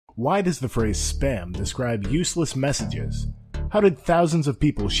Why does the phrase spam describe useless messages? How did thousands of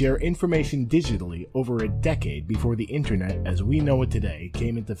people share information digitally over a decade before the internet as we know it today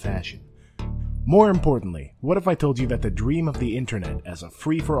came into fashion? More importantly, what if I told you that the dream of the internet as a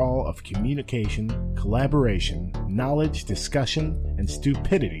free-for-all of communication, collaboration, knowledge, discussion, and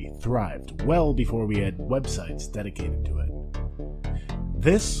stupidity thrived well before we had websites dedicated to it?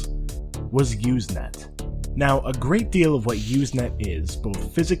 This was Usenet. Now, a great deal of what Usenet is,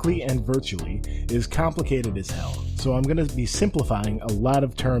 both physically and virtually, is complicated as hell, so I'm going to be simplifying a lot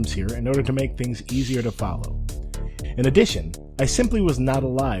of terms here in order to make things easier to follow. In addition, I simply was not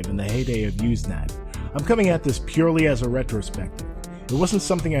alive in the heyday of Usenet. I'm coming at this purely as a retrospective. It wasn't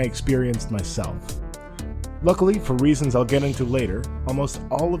something I experienced myself. Luckily, for reasons I'll get into later, almost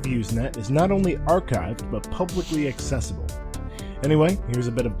all of Usenet is not only archived, but publicly accessible. Anyway, here's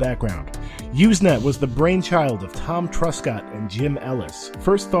a bit of background. Usenet was the brainchild of Tom Truscott and Jim Ellis,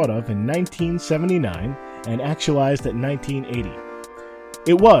 first thought of in 1979 and actualized in 1980.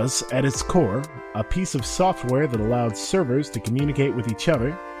 It was, at its core, a piece of software that allowed servers to communicate with each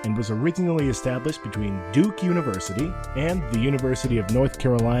other and was originally established between Duke University and the University of North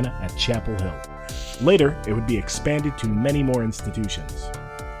Carolina at Chapel Hill. Later, it would be expanded to many more institutions.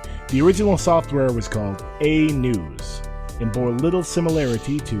 The original software was called A-News and bore little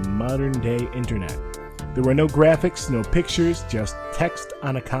similarity to modern-day internet. There were no graphics, no pictures, just text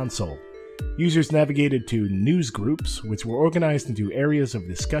on a console. Users navigated to news groups, which were organized into areas of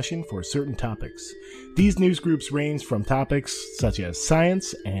discussion for certain topics. These news groups ranged from topics such as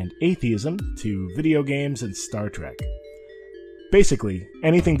science and atheism to video games and Star Trek. Basically,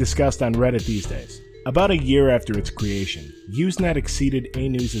 anything discussed on Reddit these days. About a year after its creation, Usenet exceeded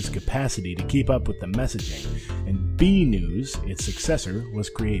A-News' capacity to keep up with the messaging, and B-News, its successor, was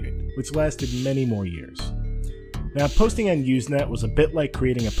created, which lasted many more years. Now, posting on Usenet was a bit like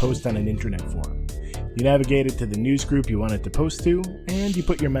creating a post on an internet forum. You navigated to the news group you wanted to post to, and you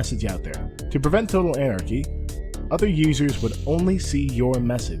put your message out there. To prevent total anarchy, other users would only see your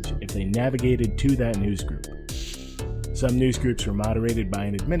message if they navigated to that news group. Some news groups were moderated by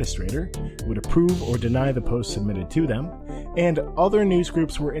an administrator who would approve or deny the post submitted to them, and other news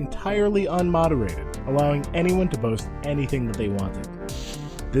groups were entirely unmoderated, allowing anyone to post anything that they wanted.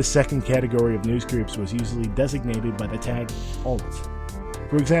 This second category of news groups was usually designated by the tag alt.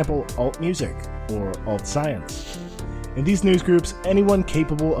 For example, alt music or alt science. In these news groups, anyone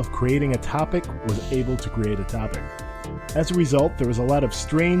capable of creating a topic was able to create a topic. As a result, there was a lot of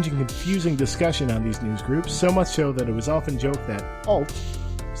strange and confusing discussion on these news groups, so much so that it was often joked that alt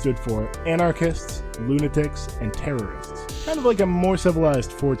stood for anarchists, lunatics, and terrorists. Kind of like a more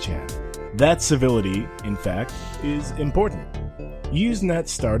civilized 4chan. That civility, in fact, is important. Usenet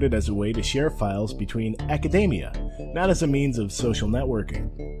started as a way to share files between academia, not as a means of social networking.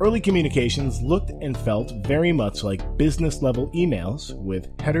 Early communications looked and felt very much like business-level emails, with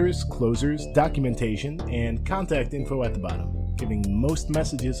headers, closers, documentation, and contact info at the bottom, giving most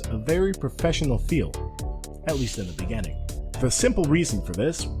messages a very professional feel, at least in the beginning. The simple reason for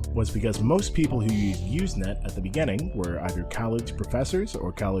this was because most people who used Usenet at the beginning were either college professors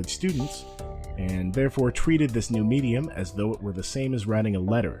or college students, and therefore treated this new medium as though it were the same as writing a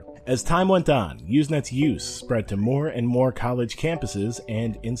letter. As time went on, Usenet's use spread to more and more college campuses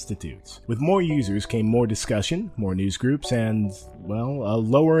and institutes. With more users came more discussion, more news groups, and, well, a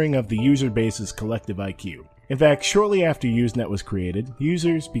lowering of the user base's collective IQ. In fact, shortly after Usenet was created,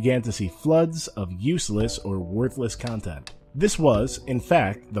 users began to see floods of useless or worthless content. This was, in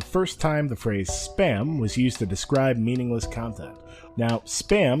fact, the first time the phrase spam was used to describe meaningless content. Now,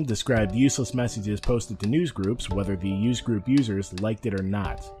 spam described useless messages posted to news groups, whether the newsgroup users liked it or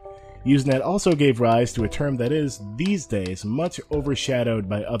not. Usenet also gave rise to a term that is, these days, much overshadowed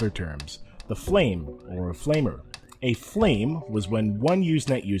by other terms, the flame, or flamer. A flame was when one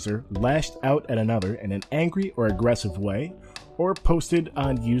Usenet user lashed out at another in an angry or aggressive way, or posted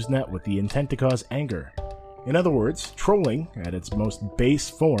on Usenet with the intent to cause anger. In other words, trolling, at its most base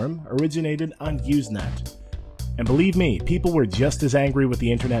form, originated on Usenet. And believe me, people were just as angry with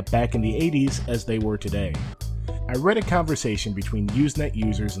the internet back in the 80s as they were today. I read a conversation between Usenet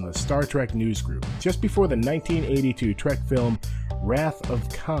users and the Star Trek news group just before the 1982 Trek film Wrath of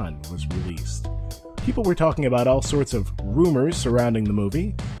Khan was released. People were talking about all sorts of rumors surrounding the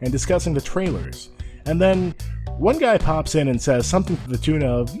movie and discussing the trailers. And then one guy pops in and says something to the tune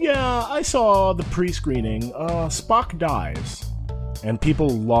of, "Yeah, I saw the pre-screening, Spock dies." And people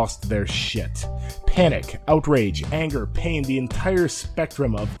lost their shit. Panic, outrage, anger, pain, the entire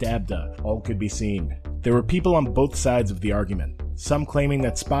spectrum of Dabda, all could be seen. There were people on both sides of the argument. Some claiming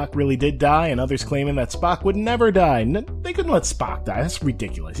that Spock really did die, and others claiming that Spock would never die. They couldn't let Spock die. That's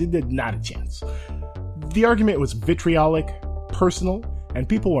ridiculous. It did not a chance. The argument was vitriolic, personal, and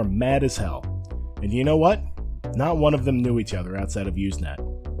people were mad as hell. And you know what? Not one of them knew each other outside of Usenet.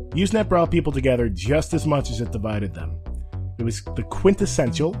 Usenet brought people together just as much as it divided them. It was the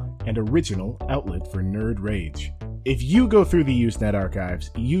quintessential and original outlet for nerd rage. If you go through the Usenet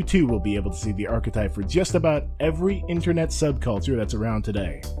archives, you too will be able to see the archetype for just about every internet subculture that's around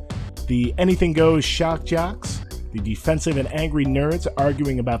today. The anything goes shock jocks, the defensive and angry nerds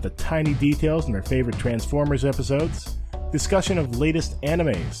arguing about the tiny details in their favorite Transformers episodes, discussion of latest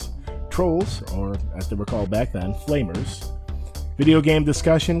animes, trolls, or as they were called back then, flamers, video game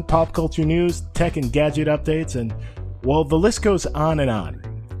discussion, pop culture news, tech and gadget updates, and, well, the list goes on and on.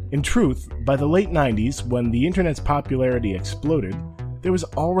 In truth, by the late 90s, when the internet's popularity exploded, there was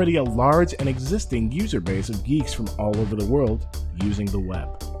already a large and existing user base of geeks from all over the world using the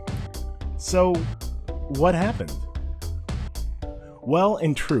web. So, what happened? Well,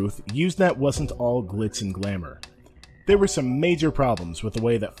 in truth, Usenet wasn't all glitz and glamour. There were some major problems with the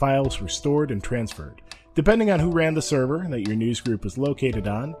way that files were stored and transferred. Depending on who ran the server that your newsgroup was located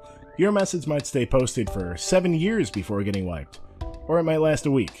on, your message might stay posted for 7 years before getting wiped. Or it might last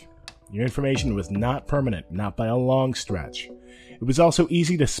a week. Your information was not permanent, not by a long stretch. It was also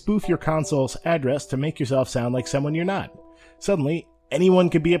easy to spoof your console's address to make yourself sound like someone you're not. Suddenly, anyone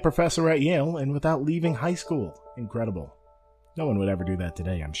could be a professor at Yale and without leaving high school. Incredible. No one would ever do that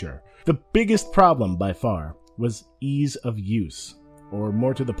today, I'm sure. The biggest problem, by far, was ease of use. Or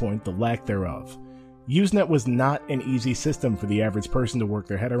more to the point, the lack thereof. Usenet was not an easy system for the average person to work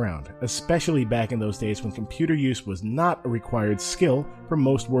their head around, especially back in those days when computer use was not a required skill for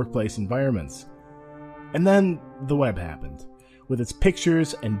most workplace environments. And then the web happened, with its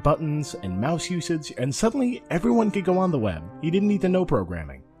pictures and buttons and mouse usage, and suddenly everyone could go on the web. You didn't need to know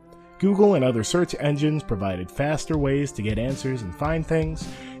programming. Google and other search engines provided faster ways to get answers and find things,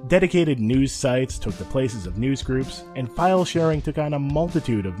 dedicated news sites took the places of news groups, and file sharing took on a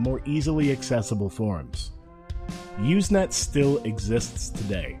multitude of more easily accessible forms. Usenet still exists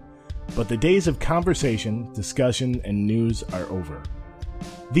today, but the days of conversation, discussion, and news are over.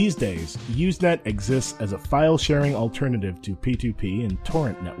 These days, Usenet exists as a file-sharing alternative to P2P and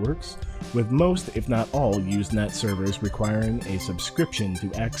torrent networks, with most, if not all, Usenet servers requiring a subscription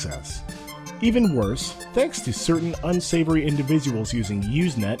to access. Even worse, thanks to certain unsavory individuals using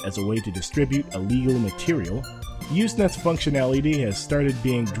Usenet as a way to distribute illegal material, Usenet's functionality has started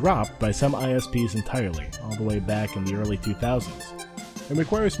being dropped by some ISPs entirely, all the way back in the early 2000s. It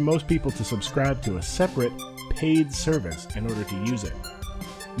requires most people to subscribe to a separate, paid service in order to use it.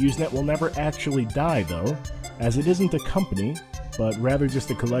 Usenet will never actually die, though, as it isn't a company, but rather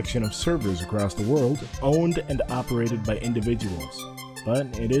just a collection of servers across the world, owned and operated by individuals.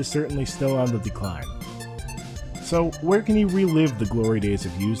 But it is certainly still on the decline. So, where can you relive the glory days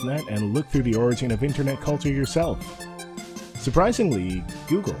of Usenet and look through the origin of internet culture yourself? Surprisingly,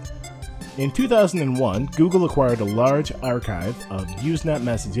 Google. In 2001, Google acquired a large archive of Usenet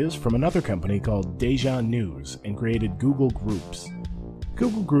messages from another company called Deja News and created Google Groups.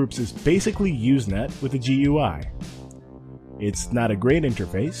 Google Groups is basically Usenet with a GUI. It's not a great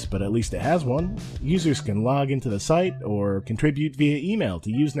interface, but at least it has one. Users can log into the site or contribute via email to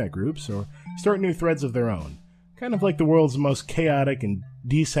Usenet groups or start new threads of their own, kind of like the world's most chaotic and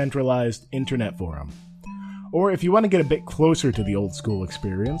decentralized internet forum. Or if you want to get a bit closer to the old school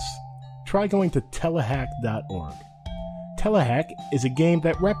experience, try going to telehack.org. Telehack is a game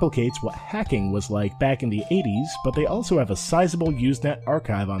that replicates what hacking was like back in the 80s, but they also have a sizable Usenet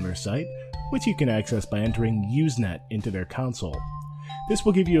archive on their site, which you can access by entering Usenet into their console. This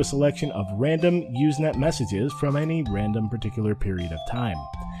will give you a selection of random Usenet messages from any random particular period of time.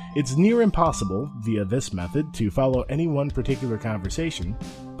 It's near impossible, via this method, to follow any one particular conversation,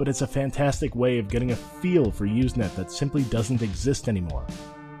 but it's a fantastic way of getting a feel for Usenet that simply doesn't exist anymore.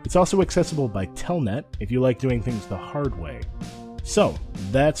 It's also accessible by Telnet if you like doing things the hard way. So,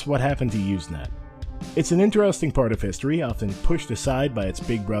 that's what happened to Usenet. It's an interesting part of history, often pushed aside by its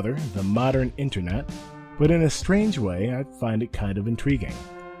big brother, the modern internet, but in a strange way, I find it kind of intriguing.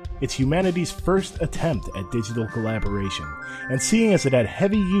 It's humanity's first attempt at digital collaboration, and seeing as it had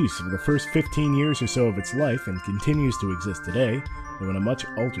heavy use for the first 15 years or so of its life and continues to exist today, though in a much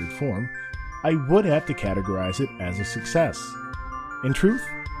altered form, I would have to categorize it as a success. In truth,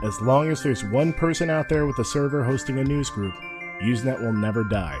 as long as there's one person out there with a server hosting a news group, Usenet will never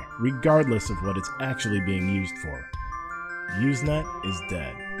die, regardless of what it's actually being used for. Usenet is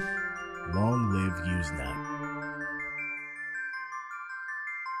dead. Long live Usenet.